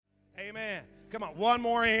Amen. Come on, one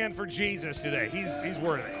more hand for Jesus today. He's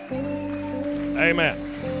worthy. Amen.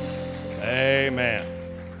 Amen.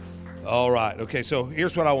 All right. Okay, so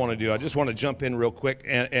here's what I want to do. I just want to jump in real quick.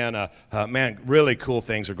 And man, really cool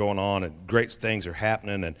things are going on and great things are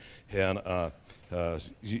happening. And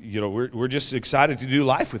you know, we're just excited to do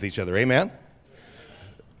life with each other. Amen.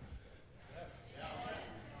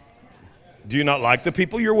 Do you not like the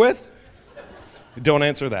people you're with? Don't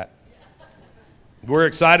answer that. We're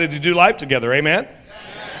excited to do life together. Amen?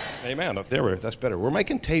 Amen. Up there, that's better. We're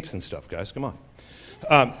making tapes and stuff, guys. Come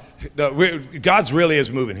on. God's really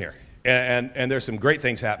is moving here, and there's some great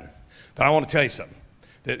things happening. But I want to tell you something.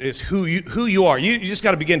 That is who you are. You just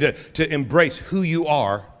got to begin to embrace who you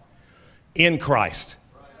are in Christ.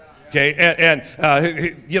 Okay, and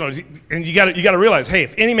you know, and you got to realize, hey,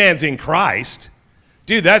 if any man's in Christ,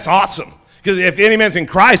 dude, that's awesome. Because if any man's in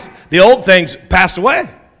Christ, the old things passed away.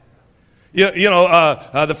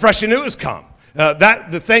 The fresh and new has come.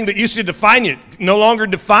 The thing that used to define you no longer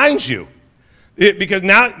defines you. Because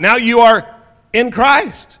now you are in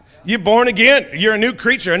Christ. You're born again. You're a new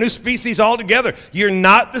creature, a new species altogether. You're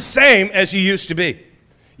not the same as you used to be.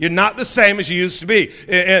 You're not the same as you used to be.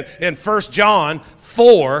 In 1 John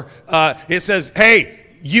 4, it says, hey,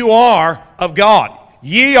 you are of God.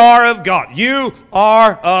 Ye are of God. You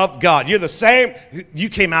are of God. You're the same. You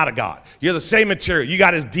came out of God. You're the same material. You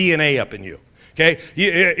got his DNA up in you. Okay?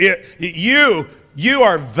 You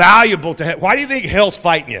are valuable to hell. Why do you think hell's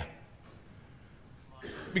fighting you?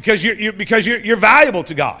 Because you're valuable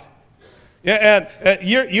to God. And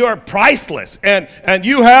you are priceless. And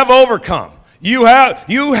you have overcome. You have,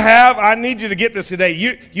 I need you to get this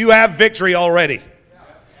today. You have victory already.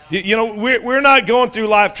 You know, we're not going through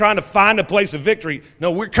life trying to find a place of victory.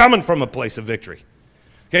 No, we're coming from a place of victory.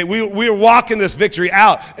 Okay, we're walking this victory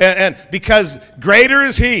out. And because greater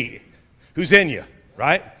is he who's in you,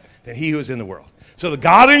 right, than he who is in the world. So the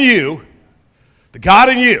God in you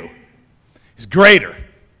is greater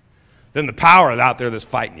than the power out there that's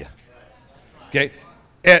fighting you. Okay,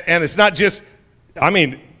 and it's not just, I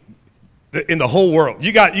mean, in the whole world.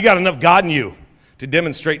 You got enough God in you to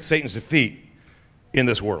demonstrate Satan's defeat in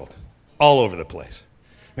this world, all over the place.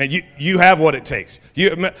 Man, you have what it takes.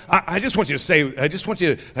 I just want you to say,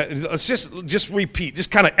 let's just repeat, just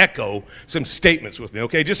kind of echo some statements with me,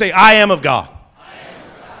 okay? Just say, I am of God. I am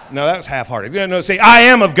of God. No, that was half-hearted. No, say, I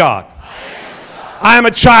am of God. I am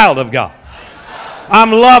a child of God.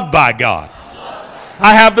 I'm loved by God.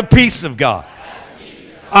 I have the peace of God.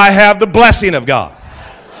 I have the blessing of God.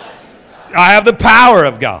 I have the power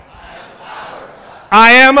of God.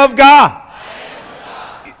 I am of God.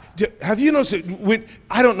 Have you noticed,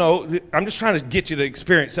 I don't know, I'm just trying to get you to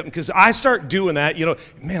experience something, because I start doing that, you know,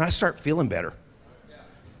 man, I start feeling better.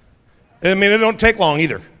 I mean, it don't take long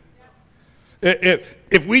either.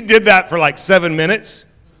 If we did that for like 7 minutes,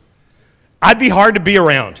 I'd be hard to be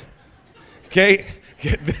around, okay?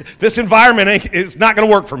 This environment is not going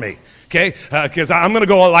to work for me, okay? Because I'm going to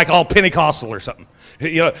go like all Pentecostal or something.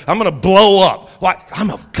 You know, I'm going to blow up. Why?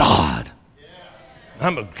 I'm of God.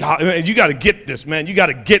 I'm of God. You got to get this, man. You got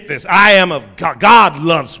to get this. I am of God. God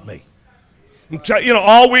loves me. You know,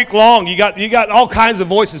 all week long, you got all kinds of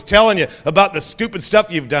voices telling you about the stupid stuff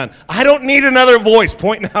you've done. I don't need another voice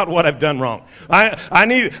pointing out what I've done wrong.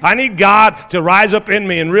 I need God to rise up in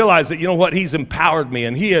me and realize that, you know what, he's empowered me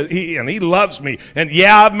and he loves me. And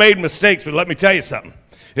yeah, I've made mistakes, but let me tell you something.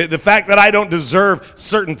 The fact that I don't deserve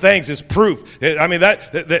certain things is proof. I mean,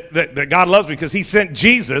 that God loves me, because he sent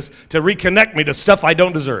Jesus to reconnect me to stuff I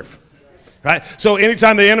don't deserve. Right? So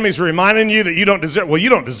anytime the enemy's reminding you that you don't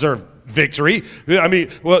deserve victory. I mean,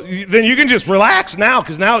 well, then you can just relax now,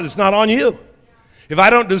 because now it's not on you. If I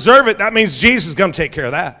don't deserve it, that means Jesus is going to take care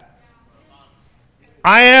of that.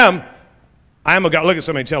 I am of God. Look at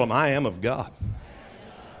somebody and tell them, I am of God.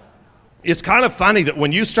 It's kind of funny that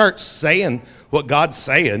when you start saying what God's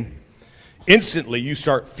saying, instantly you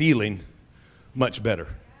start feeling much better.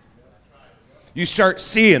 You start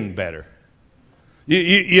seeing better.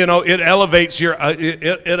 You know, it elevates your attitude.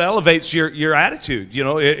 You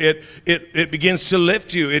know, it begins to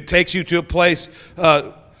lift you. It takes you to a place.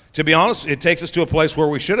 To be honest, it takes us to a place where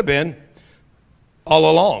we should have been all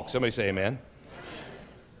along. Somebody say amen.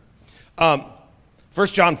 1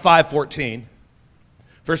 John 5:14.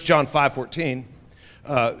 1 John 5:14,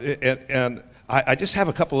 and I just have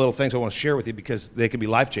a couple little things I want to share with you, because they can be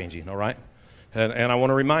life-changing, all right? And I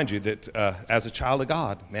want to remind you that as a child of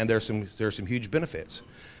God, man, there's some huge benefits.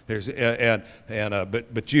 But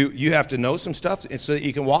you have to know some stuff so that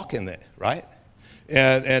you can walk in it, right?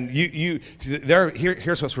 And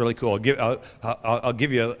here's what's really cool. I'll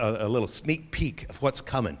give you a little sneak peek of what's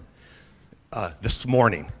coming this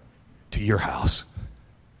morning. to your house.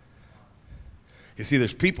 You see,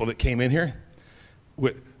 there's people that came in here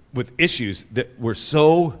with issues that were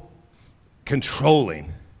so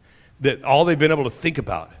controlling that all they've been able to think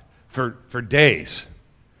about for days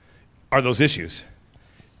are those issues.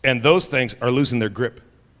 And those things are losing their grip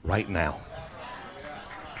right now.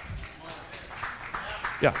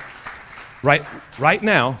 Yeah. Right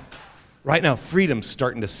now, freedom's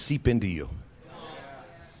starting to seep into you.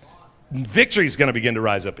 Victory's going to begin to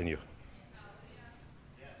rise up in you.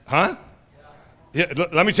 Huh? Yeah,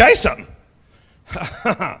 let me tell you something.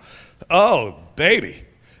 Oh, baby.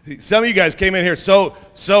 Some of you guys came in here so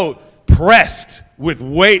pressed with the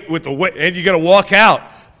weight, and you're going to walk out.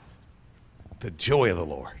 The joy of the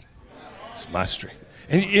Lord is my strength.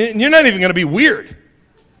 And you're not even going to be weird.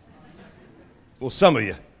 Well, some of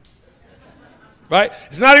you. Right?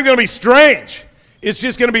 It's not even going to be strange. It's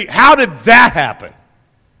just going to be, how did that happen?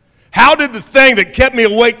 How did the thing that kept me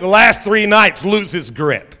awake the last 3 nights lose its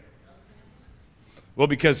grip? Well,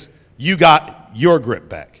 because you got your grip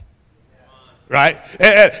back. Right?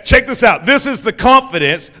 And check this out. This is the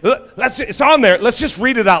confidence. It's on there. Let's just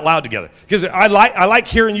read it out loud together. Because I like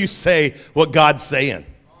hearing you say what God's saying.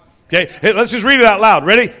 Okay? Hey, let's just read it out loud.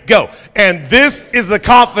 Ready? Go. And this is the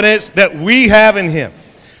confidence that we have in him.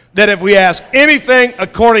 That if we ask anything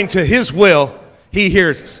according to his will, he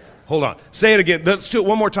hears us. Hold on. Say it again. Let's do it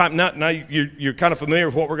one more time. Now you're kind of familiar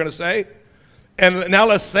with what we're going to say. And now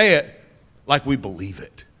let's say it like we believe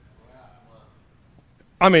it.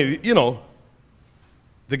 I mean, you know,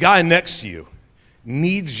 the guy next to you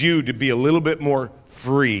needs you to be a little bit more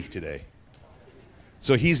free today,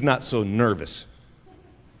 so he's not so nervous.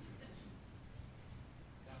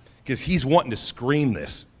 Because he's wanting to scream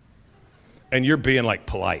this, and you're being like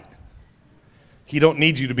polite. He don't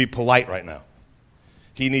need you to be polite right now.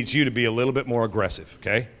 He needs you to be a little bit more aggressive,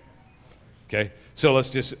 okay? Okay? So let's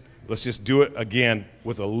just do it again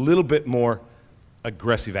with a little bit more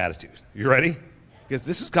aggressive attitude. You ready? Because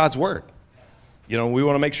this is God's word. You know, we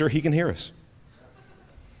want to make sure he can hear us.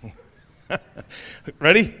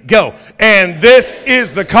 Ready? Go. And this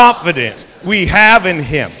is the confidence we have in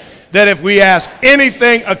him, that if we ask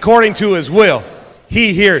anything according to his will,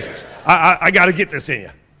 he hears us. I got to get this in you.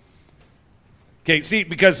 Okay, see,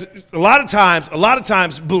 because a lot of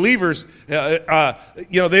times believers, you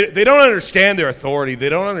know, they don't understand their authority. They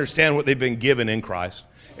don't understand what they've been given in Christ.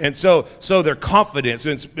 And so their confidence,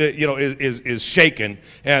 you know, is shaken,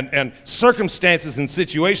 and circumstances and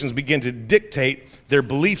situations begin to dictate their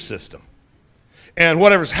belief system. And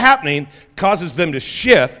whatever's happening causes them to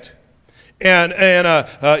shift, and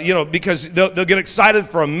you know, because they'll get excited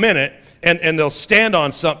for a minute, and they'll stand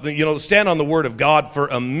on something, you know, stand on the word of God for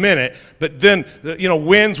a minute, but then, you know,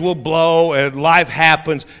 winds will blow and life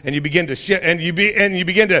happens, and you begin to shift, and you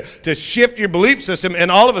begin to shift your belief system,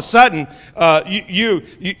 and all of a sudden,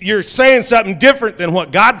 you're saying something different than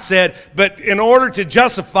what God said, but in order to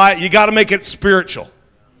justify it, you got to make it spiritual.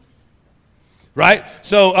 Right?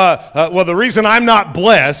 So, well, the reason I'm not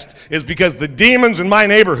blessed is because the demons in my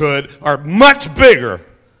neighborhood are much bigger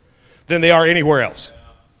than they are anywhere else.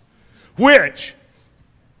 Which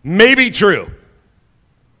may be true,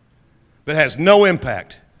 but has no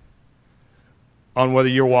impact on whether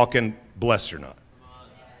you're walking blessed or not.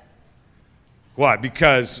 Why?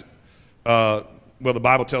 Because, well, the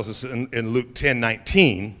Bible tells us in Luke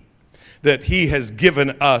 10:19 that he has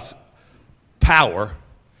given us power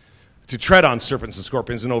to tread on serpents and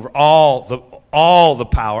scorpions and over all the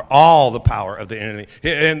power of the enemy.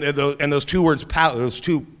 And those two words,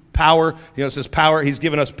 power, you know, it says power. He's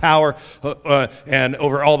given us power and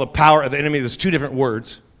over all the power of the enemy. There's two different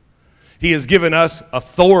words. He has given us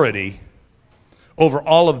authority over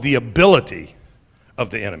all of the ability of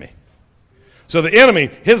the enemy. So the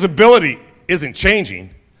enemy, his ability isn't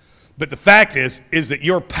changing, but the fact is that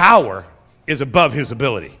your power is above his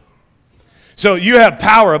ability. So you have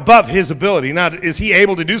power above his ability. Now, is he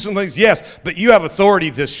able to do some things? Yes, but you have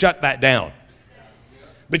authority to shut that down.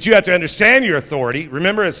 But you have to understand your authority.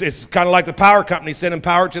 Remember, it's kind of like the power company sending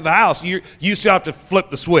power to the house. You still have to flip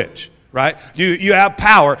the switch, right? You have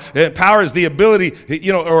power. And power is the ability,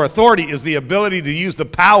 you know, or authority is the ability to use the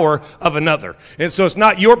power of another. And so it's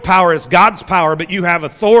not your power, it's God's power, but you have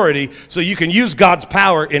authority so you can use God's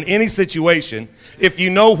power in any situation if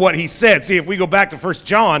you know what he said. See, if we go back to 1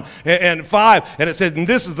 John and 5, and it says, and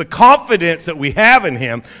this is the confidence that we have in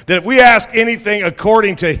him, that if we ask anything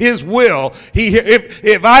according to his will,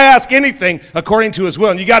 if I ask anything according to his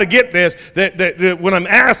will, and you got to get this, that when I'm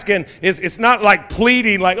asking, it's not like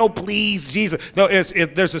pleading, like, oh, please, Jesus. No,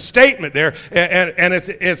 there's a statement there, and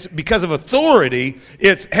it's because of authority.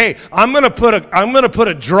 It's, hey, I'm going to put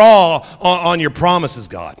a draw on your promises,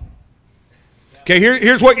 God. Okay,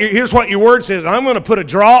 here's what your word says. I'm going to put a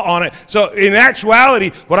draw on it. So in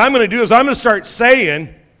actuality, what I'm going to do is I'm going to start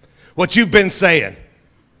saying what you've been saying.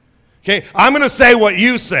 Okay, I'm going to say what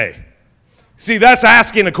you say. See, that's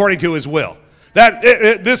asking according to his will.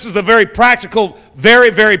 This is the very practical, very,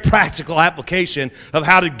 very practical application of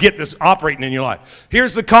how to get this operating in your life.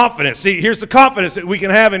 Here's the confidence. See, here's the confidence that we can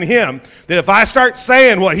have in him, that if I start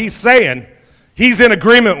saying what he's saying, he's in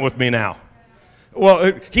agreement with me now. Well,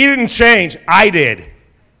 he didn't change, I did.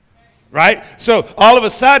 Right? So all of a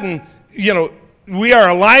sudden, we are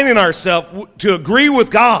aligning ourselves to agree with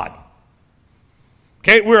God.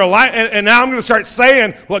 Okay, we're aligned, and now I'm going to start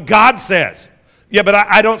saying what God says. Yeah, but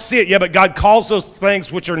I don't see it. Yeah, but God calls those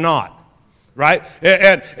things which are not. Right?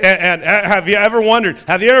 And have you ever wondered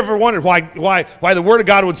why the Word of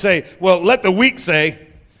God would say, well, let the weak say,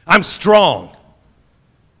 I'm strong.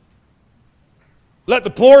 Let the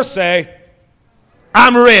poor say,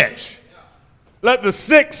 I'm rich. Let the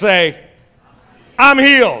sick say, I'm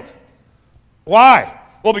healed. Why?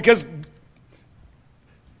 Well, because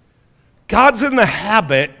God's in the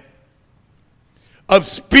habit of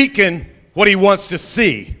speaking what he wants to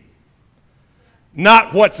see,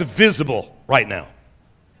 not what's visible right now.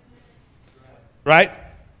 Right?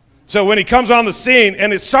 So when he comes on the scene,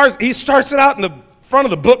 and he starts it out in the front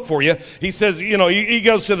of the book for you. He says, he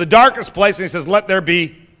goes to the darkest place and he says, let there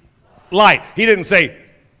be light. He didn't say,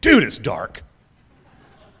 dude, it's dark.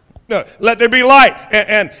 No, let there be light.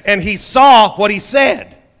 And he saw what he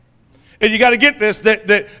said. And you got to get this,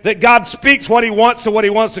 that God speaks what he wants to what he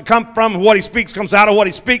wants to come from. What he speaks comes out of what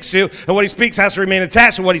he speaks to. And what he speaks has to remain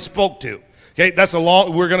attached to what he spoke to. Okay,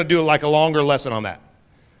 we're going to do like a longer lesson on that.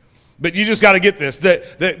 But you just got to get this,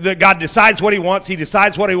 that God decides what he wants. He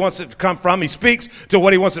decides what he wants it to come from. He speaks to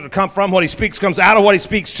what he wants it to come from. What he speaks comes out of what he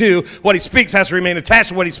speaks to. What he speaks has to remain attached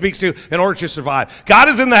to what he speaks to in order to survive. God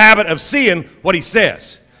is in the habit of seeing what he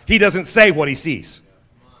says. He doesn't say what he sees.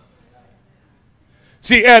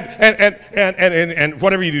 See, and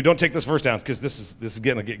whatever you do, don't take this verse down, because this is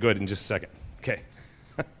going to get good in just a second. Okay.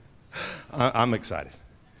 I'm excited.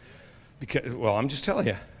 Because, well, I'm just telling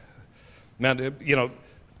you. Man,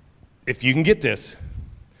 if you can get this,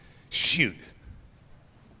 shoot.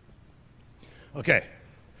 Okay.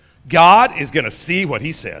 God is going to see what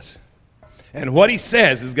he says. And what he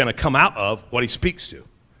says is going to come out of what he speaks to.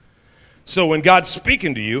 So when God's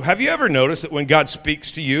speaking to you, have you ever noticed that when God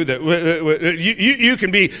speaks to you, that you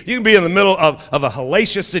can be in the middle of a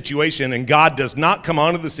hellacious situation, and God does not come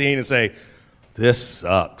onto the scene and say, this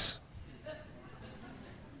sucks.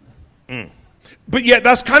 But yet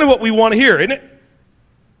that's kind of what we want to hear, isn't it?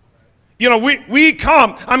 We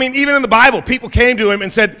come, even in the Bible, people came to him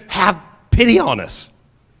and said, have pity on us.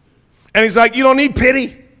 And he's like, you don't need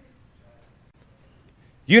pity.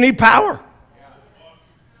 You need power.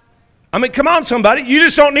 Come on, somebody. You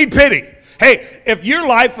just don't need pity. Hey, if your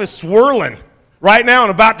life is swirling right now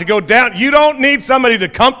and about to go down, you don't need somebody to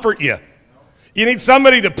comfort you. You need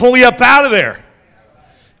somebody to pull you up out of there.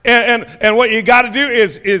 And what you got to do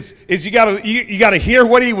is you got to hear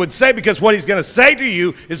what he would say, because what he's going to say to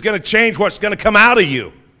you is going to change what's going to come out of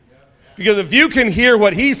you. Because if you can hear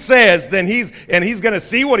what he says, then he's going to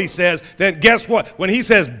see what he says. Then guess what? When he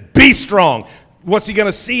says be strong, what's he going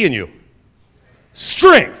to see in you?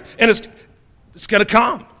 Strength. And it's going to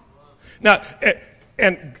come. Now,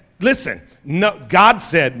 and listen, no, God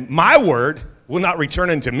said, my word will not return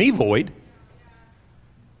unto me void.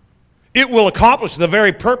 It will accomplish the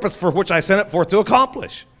very purpose for which I sent it forth to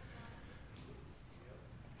accomplish.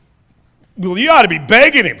 Well, you ought to be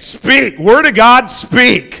begging him. Speak. Word of God,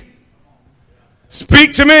 speak.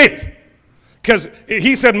 Speak to me. Because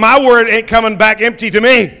he said, my word ain't coming back empty to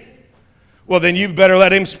me. Well, then you better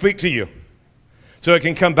let him speak to you, so it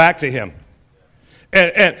can come back to him.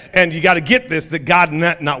 And you got to get this, that God,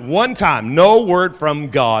 not one time, no word from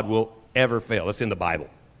God will ever fail. It's in the Bible.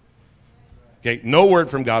 Okay, no word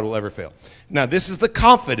from God will ever fail. Now, this is the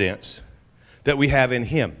confidence that we have in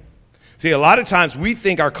him. See, a lot of times we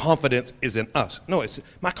think our confidence is in us. No,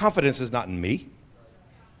 my confidence is not in me.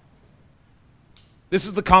 This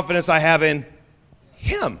is the confidence I have in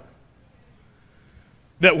him.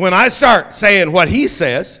 That when I start saying what he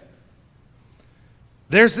says,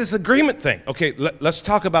 there's this agreement thing. Okay, let's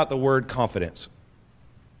talk about the word confidence.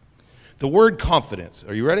 The word confidence,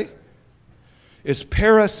 are you ready? It's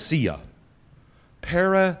parousia.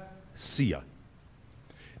 Parousia.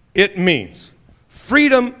 It means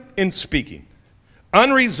freedom in speaking,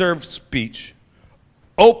 unreserved speech,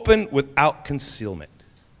 open without concealment.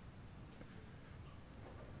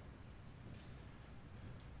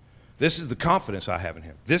 This is the confidence I have in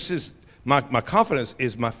him. This is my confidence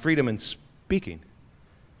is my freedom in speaking.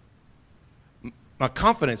 My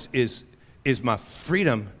confidence is my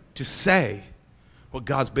freedom to say what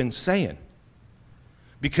God's been saying.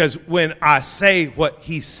 Because when I say what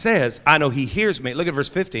he says, I know he hears me. Look at verse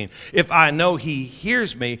 15. If I know he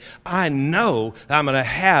hears me, I know that I'm going to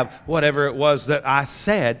have whatever it was that I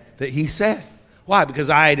said that he said. Why? Because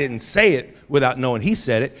I didn't say it without knowing he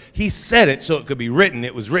said it. He said it so it could be written.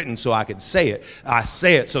 It was written so I could say it. I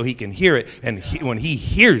say it so he can hear it. And when he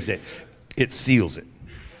hears it, it seals it.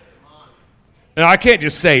 Now, I can't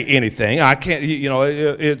just say anything. I can't,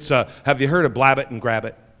 it's, have you heard of blab it and grab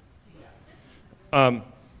it?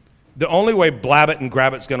 The only way blab it and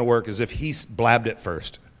grab it's going to work is if he blabbed it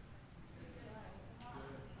first.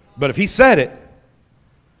 But if he said it,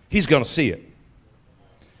 he's going to see it.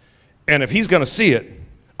 And if he's going to see it,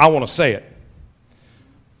 I want to say it.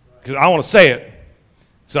 Because I want to say it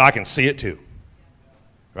so I can see it too.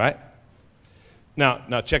 Right?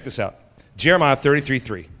 Now check this out. Jeremiah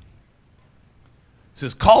 33:3. It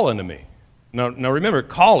says, call unto me. Now remember,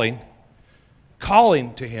 calling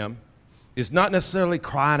to him is not necessarily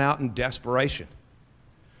crying out in desperation.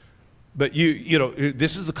 But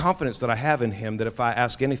this is the confidence that I have in him, that if I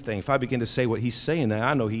ask anything, if I begin to say what he's saying, then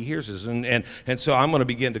I know he hears us. And so I'm going to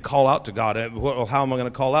begin to call out to God. Well, how am I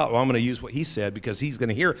going to call out? Well, I'm going to use what he said, because he's going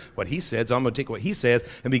to hear what he said. So I'm going to take what he says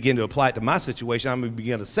and begin to apply it to my situation. I'm going to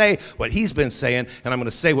begin to say what he's been saying, and I'm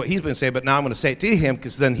going to say what he's been saying, but now I'm going to say it to him,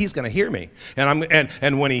 because then he's going to hear me.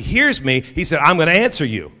 And when he hears me, he said, I'm going to answer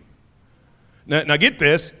you. Now get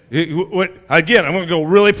this. Again, I'm going to go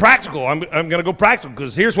really practical. I'm going to go practical,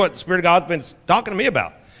 because here's what the Spirit of God's been talking to me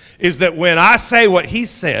about, is that when I say what he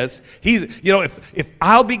says, if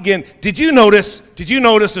I'll begin, did you notice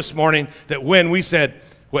this morning that when we said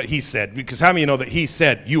what he said, because how many of you know that he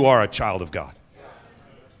said you are a child of God?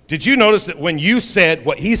 Did you notice that when you said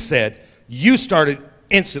what he said, you started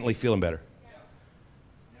instantly feeling better?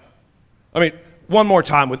 I mean, one more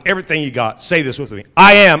time with everything you got, say this with me.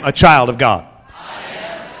 I am a child of God.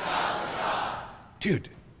 Dude,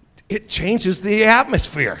 it changes the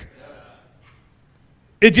atmosphere.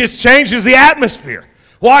 It just changes the atmosphere.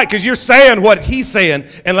 Why? Because you're saying what he's saying,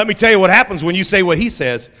 and let me tell you what happens when you say what he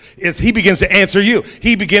says, is he begins to answer you.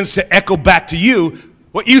 He begins to echo back to you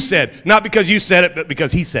what you said, not because you said it, but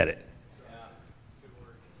because he said it.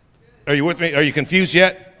 Are you with me? Are you confused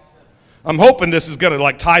yet? I'm hoping this is going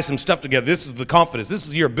to tie some stuff together. This is the confidence. This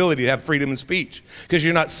is your ability to have freedom of speech, because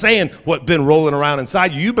you're not saying what's been rolling around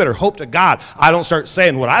inside you. You better hope to God I don't start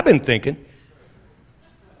saying what I've been thinking.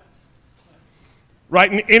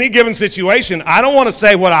 Right? In any given situation, I don't want to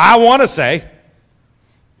say what I want to say.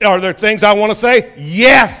 Are there things I want to say?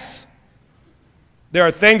 Yes. There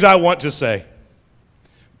are things I want to say.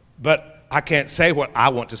 But I can't say what I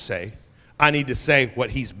want to say. I need to say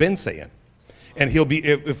what he's been saying. And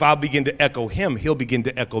if I begin to echo him, he'll begin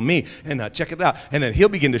to echo me. And check it out. And then he'll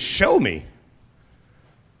begin to show me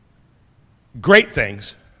great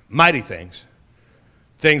things, mighty things,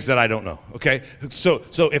 things that I don't know. Okay? So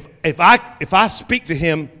if I speak to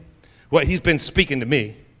him what he's been speaking to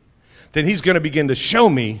me, then he's going to begin to show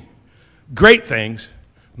me great things,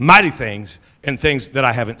 mighty things, and things that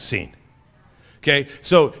I haven't seen. Okay,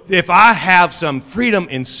 so if I have some freedom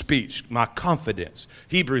in speech, my confidence,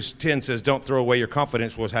 Hebrews 10 says, don't throw away your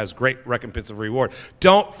confidence, which has great recompense of reward.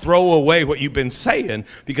 Don't throw away what you've been saying,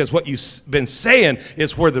 because what you've been saying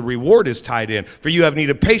is where the reward is tied in. For you have need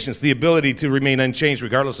of patience, the ability to remain unchanged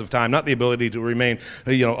regardless of time, not the ability to remain,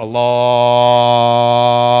 a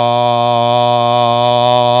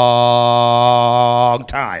long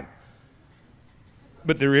time,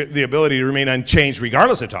 but the ability to remain unchanged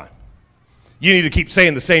regardless of time. You need to keep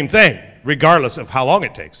saying the same thing, regardless of how long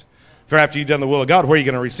it takes. For after you've done the will of God, what are you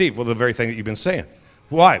going to receive? Well, the very thing that you've been saying.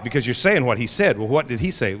 Why? Because you're saying what he said. Well, what did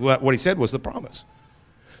he say? What he said was the promise.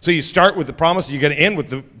 So you start with the promise, you're going to end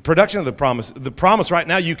with the production of the promise. The promise right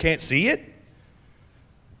now, you can't see it.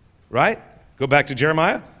 Right? Go back to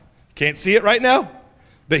Jeremiah. Can't see it right now.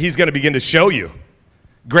 But he's going to begin to show you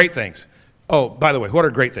great things. Oh, by the way, what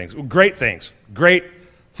are great things? Well, great things. Great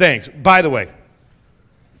things. By the way,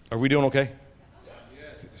 are we doing okay?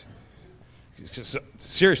 Just,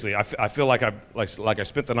 seriously, I feel like I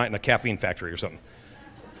spent the night in a caffeine factory or something.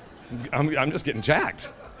 I'm just getting jacked.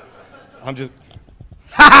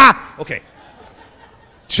 Okay.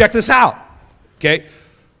 Check this out. Okay.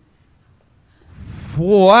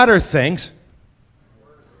 What are things?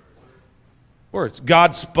 Words.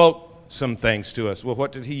 God spoke some things to us. Well,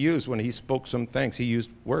 what did he use when he spoke some things? He used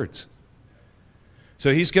words.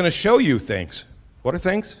 So he's going to show you things. What are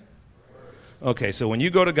things? Okay, so when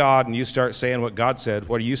you go to God and you start saying what God said,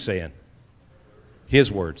 what are you saying?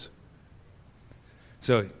 His words.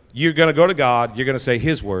 So You're going to go to God. You're going to say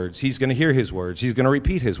his words. He's going to hear his words. He's going to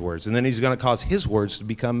repeat his words. And then he's going to cause his words to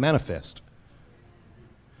become manifest.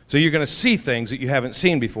 So you're going to see things that you haven't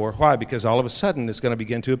seen before. Why? Because all of a sudden it's going to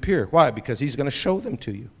begin to appear. Why? Because he's going to show them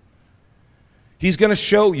to you. He's going to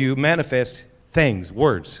show you manifest things,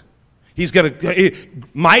 words. He's going to,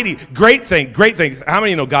 mighty, great things. How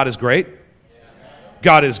many know God is great?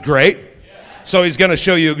 God is great. So he's going to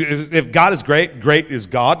show you, if God is great, great is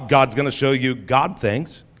God. God's going to show you God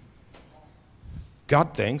things.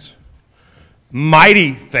 God things.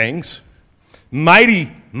 Mighty things.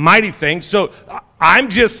 Mighty things. So I'm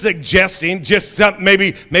just suggesting,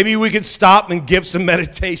 maybe we could stop and give some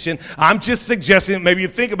meditation. I'm just suggesting, maybe you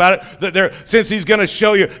think about it, that since he's going to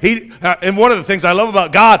show you, and one of the things I love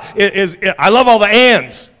about God is I love all the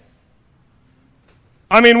ands.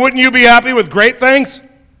 I mean, wouldn't you be happy with great things?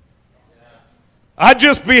 I'd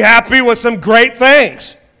just be happy with some great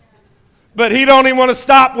things. But he don't even want to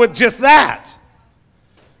stop with just that.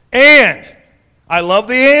 And I love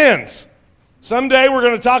the ands. Someday we're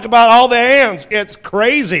going to talk about all the ands. It's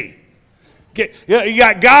crazy. You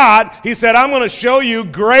got God. He said, I'm going to show you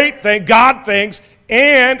great things, God things,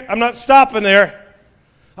 and I'm not stopping there.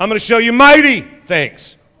 I'm going to show you mighty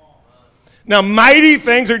things. Now, mighty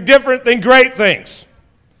things are different than great things.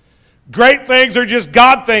 Great things are just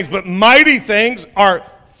God things, but mighty things are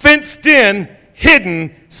fenced in,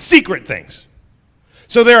 hidden, secret things.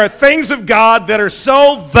 So there are things of God that are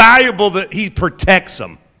so valuable that he protects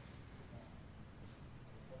them.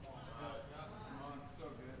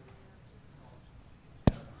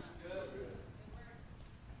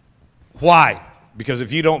 Why? Because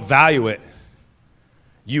if you don't value it,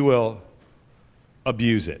 you will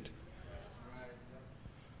abuse it.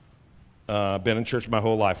 I've been in church my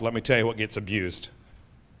whole life. Let me tell you what gets abused.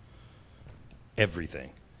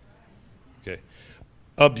 Everything. Okay.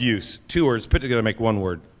 Abuse. 2 words put together make 1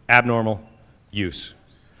 word. Abnormal use.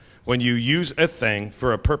 When you use a thing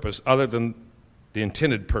for a purpose other than the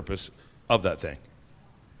intended purpose of that thing.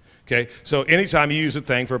 Okay. So anytime you use a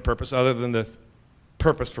thing for a purpose other than the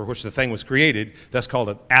purpose for which the thing was created, that's called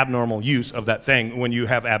an abnormal use of that thing. When you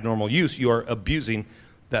have abnormal use, you are abusing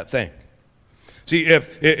that thing. See, if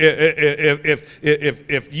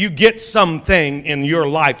you get something in your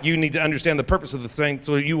life, you need to understand the purpose of the thing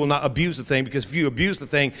so you will not abuse the thing, because if you abuse the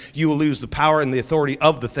thing, you will lose the power and the authority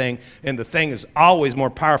of the thing, and the thing is always more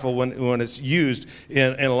powerful when it's used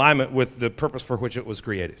in alignment with the purpose for which it was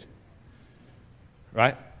created.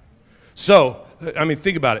 Right? So, I mean,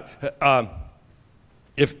 think about it.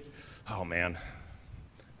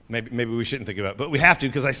 Maybe we shouldn't think about it, but we have to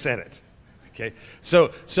because I said it. Okay, so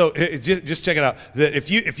just check it out. That if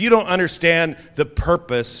you don't understand the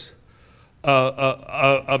purpose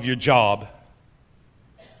of your job,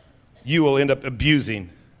 you will end up abusing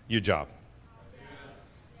your job.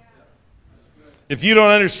 If you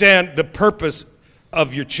don't understand the purpose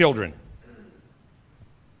of your children,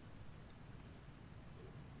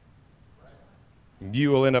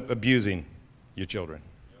 you will end up abusing your children.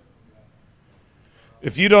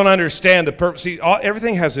 If you don't understand the purpose, see,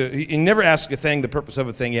 everything has you never ask a thing the purpose of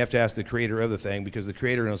a thing. You have to ask the creator of the thing, because the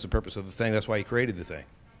creator knows the purpose of the thing. That's why he created the thing.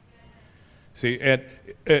 See, and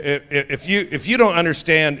if you don't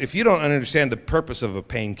understand the purpose of a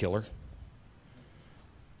painkiller,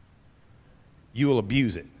 you will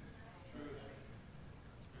abuse it.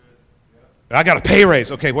 I got a pay raise.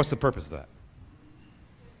 Okay, what's the purpose of that?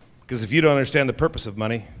 Because if you don't understand the purpose of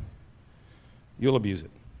money, you'll abuse it.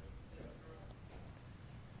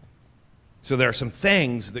 So there are some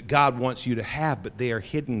things that God wants you to have, but they are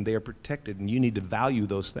hidden, they are protected, and you need to value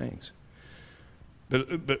those things.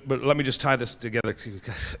 But let me just tie this together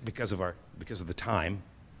because of the time.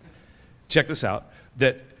 Check this out.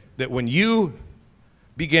 That when you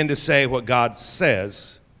begin to say what God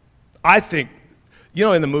says, I think, you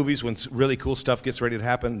know, in the movies when really cool stuff gets ready to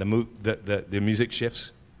happen, the music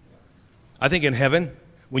shifts. I think in heaven,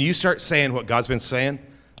 when you start saying what God's been saying,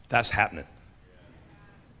 that's happening.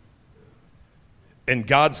 And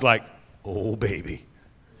God's like, oh, baby.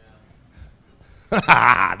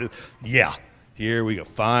 Yeah, here we go.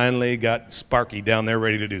 Finally got Sparky down there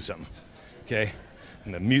ready to do something. Okay?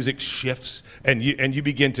 And the music shifts, and you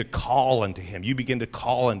begin to call unto him. You begin to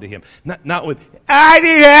call unto him. Not with, I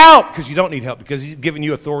need help, because you don't need help, because he's given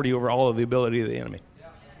you authority over all of the ability of the enemy.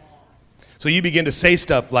 So you begin to say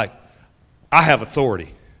stuff like, I have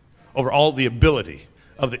authority over all the ability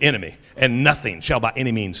of the enemy, and nothing shall by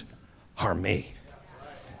any means harm me.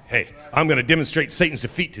 Hey, I'm going to demonstrate Satan's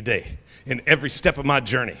defeat today in every step of my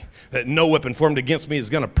journey. That no weapon formed against me is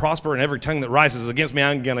going to prosper, and every tongue that rises against me,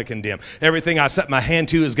 I'm going to condemn. Everything I set my hand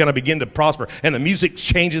to is going to begin to prosper. And the music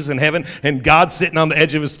changes in heaven, and God's sitting on the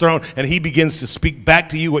edge of his throne, and he begins to speak back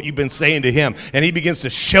to you what you've been saying to him. And he begins to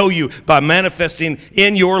show you by manifesting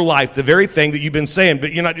in your life the very thing that you've been saying.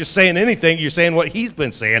 But you're not just saying anything, you're saying what he's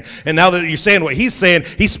been saying. And now that you're saying what he's saying,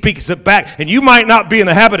 he speaks it back. And you might not be in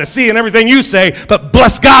the habit of seeing everything you say, but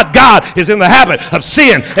bless God, God is in the habit of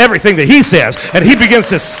seeing everything that he says. And he begins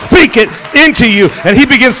to speak it into you, and he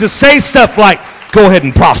begins to say stuff like, go ahead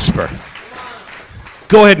and prosper.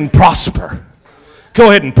 Go ahead and prosper.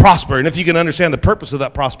 Go ahead and prosper. And if you can understand the purpose of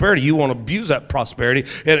that prosperity, you won't abuse that prosperity.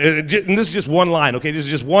 And this is just one line, okay? This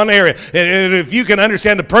is just one area. And if you can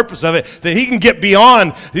understand the purpose of it, then he can get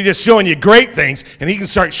beyond just showing you great things, and he can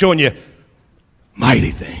start showing you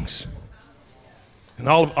mighty things. And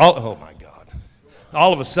oh my God.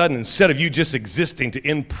 All of a sudden, instead of you just existing to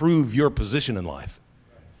improve your position in life,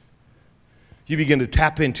 you begin to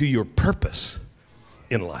tap into your purpose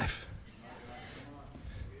in life.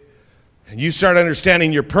 And you start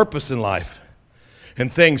understanding your purpose in life,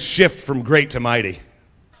 and things shift from great to mighty.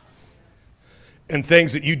 And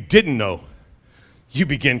things that you didn't know, you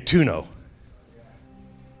begin to know.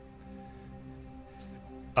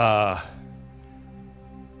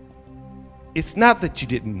 It's not that you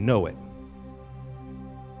didn't know it.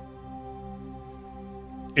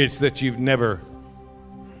 It's that you've never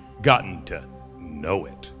gotten to know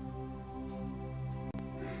it.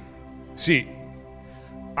 See,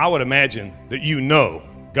 I would imagine that you know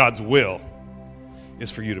God's will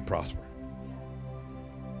is for you to prosper.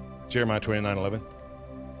 Jeremiah 29:11.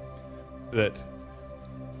 That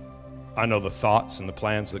I know the thoughts and the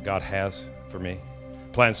plans that God has for me.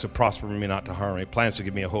 Plans to prosper me, not to harm me. Plans to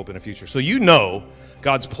give me a hope in the future. So you know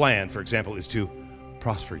God's plan, for example, is to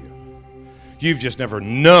prosper you. You've just never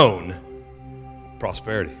known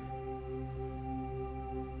prosperity.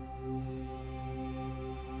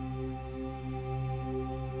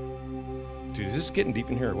 Dude, is this getting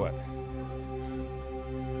deep in here or what?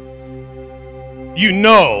 You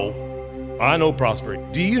know, I know prosperity.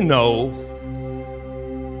 Do you know,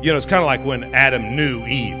 it's kind of like when Adam knew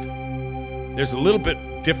Eve. There's a little bit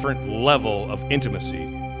different level of intimacy.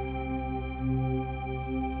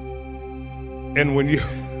 And when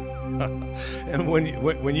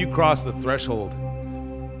you cross the threshold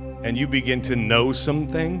and you begin to know some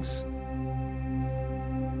things,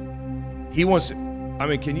 he wants to,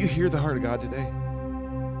 can you hear the heart of God today?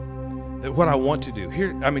 That what I want to do,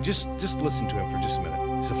 just listen to him for just a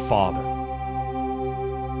minute. He's a father.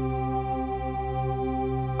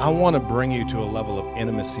 I want to bring you to a level of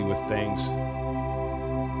intimacy with things.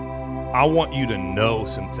 I want you to know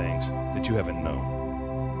some things that you haven't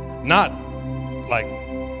known. Not like,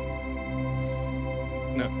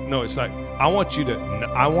 no, it's like, I want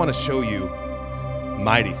to show you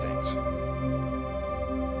mighty things.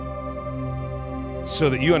 So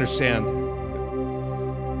that you understand,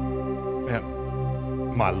 man,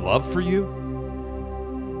 my love for you,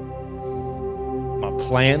 my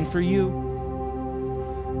plan for you.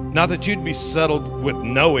 Not that you'd be settled with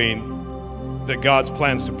knowing that God's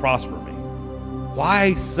plans to prosper me.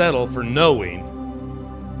 Why settle for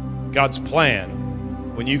knowing God's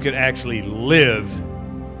plan when you could actually live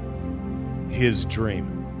his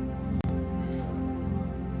dream?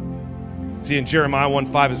 See, in Jeremiah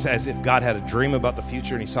 1:5, it says, if God had a dream about the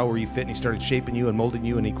future and he saw where you fit and he started shaping you and molding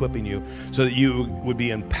you and equipping you so that you would be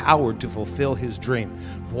empowered to fulfill his dream.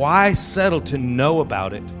 Why settle to know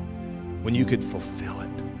about it when you could fulfill it?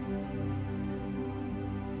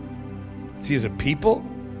 See, as a people,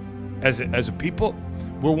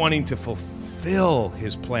 we're wanting to fulfill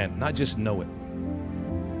his plan, not just know it.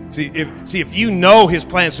 See, if you know his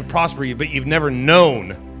plans to prosper you, but you've never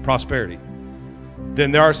known prosperity,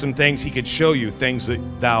 then there are some things he could show you, things that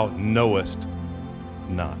thou knowest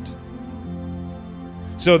not.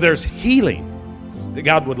 So there's healing that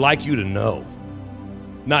God would like you to know,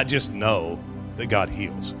 not just know that God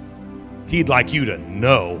heals. He'd like you to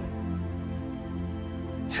know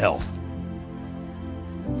health.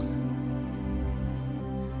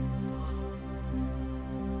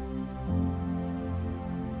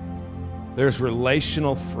 There's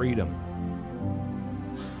relational freedom.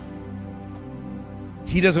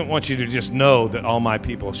 He doesn't want you to just know that all my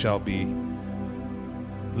people shall be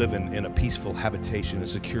living in a peaceful habitation, a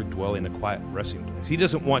secure dwelling, a quiet resting place. He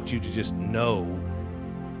doesn't want you to just know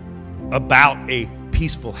about a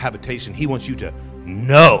peaceful habitation. He wants you to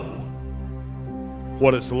know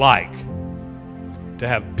what it's like to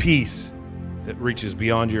have peace that reaches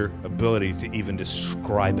beyond your ability to even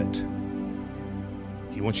describe it.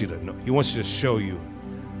 He wants you to know. He wants you to show you.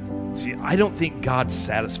 See, I don't think God's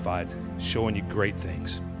satisfied showing you great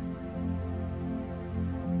things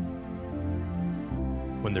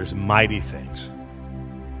when there's mighty things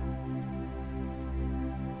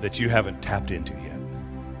that you haven't tapped into yet.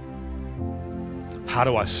 How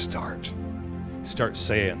do I start? Start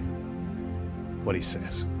saying what he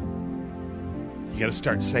says. You got to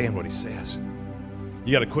start saying what he says.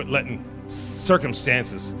 You got to quit letting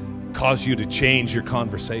circumstances cause you to change your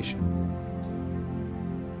conversation.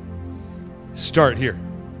 Start here.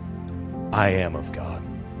 I am of God.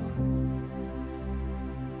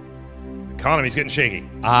 The economy's getting shaky.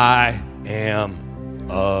 I am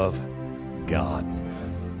of God.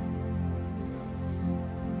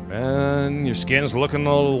 And your skin's looking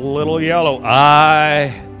a little yellow.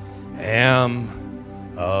 I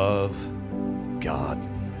am of God.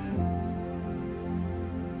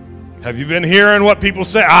 Have you been hearing what people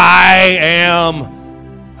say? I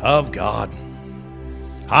am of God.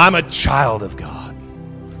 I'm a child of God.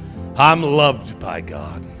 I'm loved by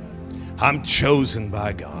God. I'm chosen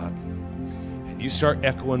by God. And you start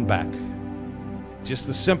echoing back just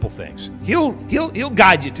the simple things. He'll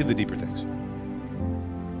guide you to the deeper things.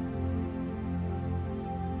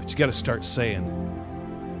 But you got to start saying,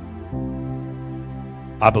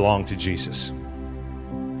 I belong to Jesus.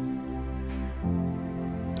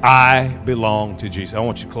 I belong to Jesus. I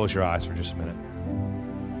want you to close your eyes for just a minute.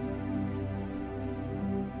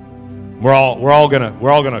 We're all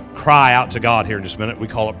gonna cry out to God here in just a minute. We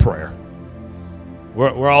call it prayer.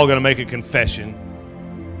 We're all gonna make a confession.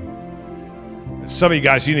 Some of you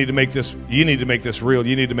guys, you need to make this real.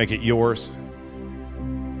 You need to make it yours.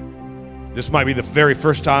 This might be the very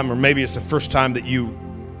first time, or maybe it's the first time that you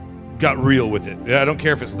got real with it. I don't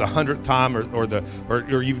care if it's the 100th time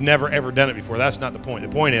or you've never ever done it before. That's not the point. The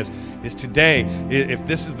point is today, if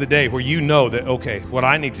this is the day where you know that, okay, what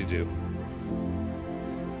I need to do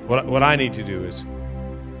is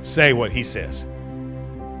say what he says.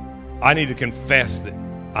 I need to confess that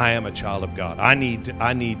I am a child of God. I need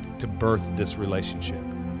to birth this relationship.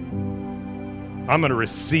 I'm going to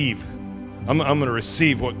receive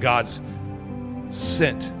what God's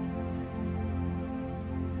sent.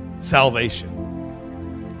 Salvation.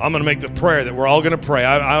 I'm going to make the prayer that we're all going to pray.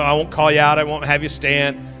 I won't call you out. I won't have you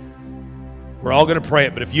stand. We're all going to pray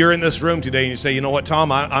it. But if you're in this room today and you say, you know what,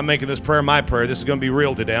 Tom, I'm making this prayer my prayer. This is going to be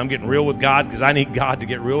real today. I'm getting real with God because I need God to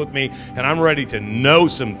get real with me. And I'm ready to know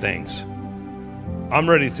some things. I'm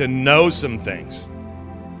ready to know some things.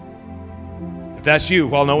 If that's you,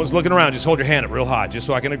 while no one's looking around, just hold your hand up real high just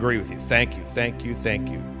so I can agree with you. Thank you, thank you, thank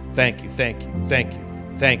you, thank you, thank you, thank you,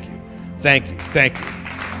 thank you, thank you, thank you,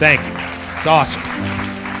 thank you. It's awesome.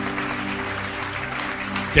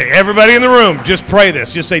 Okay, everybody in the room, just pray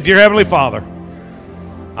this. Just say, Dear Heavenly Father,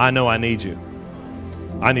 I know I need you.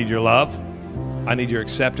 I need your love. I need your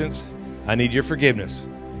acceptance. I need your forgiveness.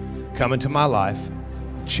 Come into my life.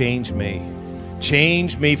 Change me.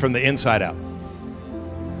 Change me from the inside out.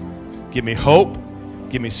 Give me hope.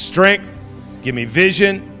 Give me strength. Give me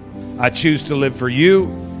vision. I choose to live for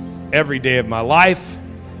you every day of my life.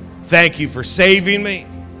 Thank you for saving me.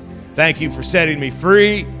 Thank you for setting me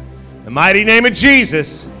free. In the mighty name of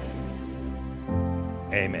Jesus,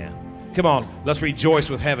 amen. Come on, let's rejoice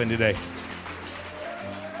with heaven today.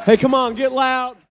 Hey, come on, get loud.